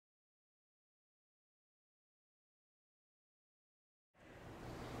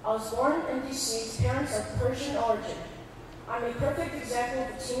I was born in D.C. to parents of Persian origin. I'm a perfect example of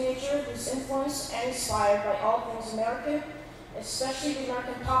a teenager who's influenced and inspired by all things American, especially the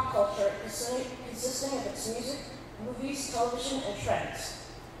American pop culture consisting of its music, movies, television, and trends.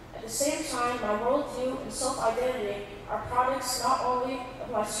 At the same time, my worldview and self-identity are products not only of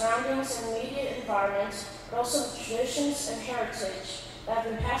my surroundings and immediate environment, but also the traditions and heritage that have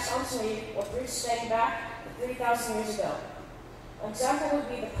been passed on to me with roots dating back to 3,000 years ago. An example would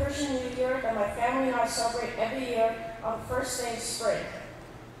be the Persian New Year that my family and I celebrate every year on the first day of spring,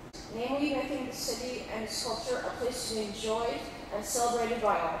 namely making the city and its culture a place to be enjoyed and celebrated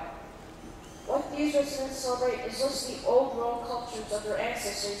by all. What these residents celebrate is just the old world cultures of their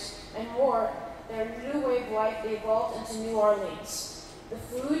ancestors and more, their new way of life they evolved into New Orleans. The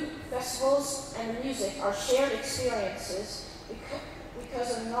food, festivals, and the music are shared experiences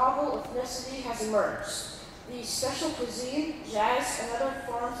because a novel ethnicity has emerged. The special cuisine, jazz, and other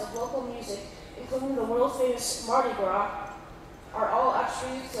forms of local music, including the world-famous Mardi Gras, are all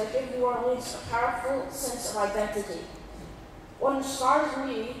attributes that give New Orleans a powerful sense of identity. What inspires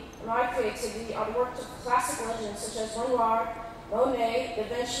me and my creativity are the works of classic legends such as Renoir, Monet, Da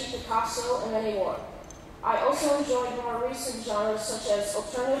Vinci, Picasso, and many more. I also enjoy more recent genres such as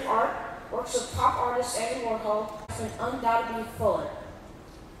alternative art, works of pop artist Andy Warhol, and undoubtedly Fuller.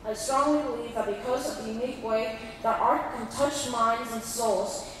 I strongly believe that because of the unique way that art can touch minds and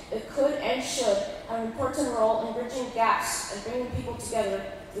souls, it could and should have an important role in bridging gaps and bringing people together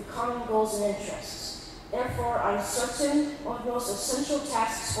through common goals and interests. Therefore, I'm certain one of the most essential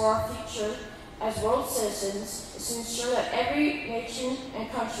tasks for our future as world citizens is to ensure that every nation and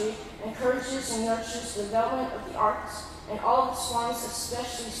country encourages and nurtures the development of the arts and all of its forms,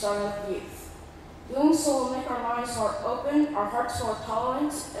 especially starting with youth. Doing so will make our minds more open, our hearts more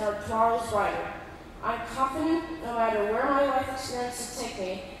tolerant, and our tomorrows brighter. I'm confident no matter where my life experiences take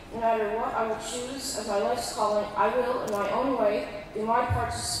me, no matter what I will choose as my life's calling, I will, in my own way, do my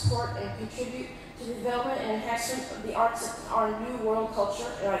part to support and contribute to the development and enhancement of the arts of our new world culture,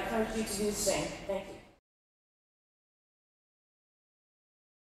 and I encourage you to do the same. Thank you.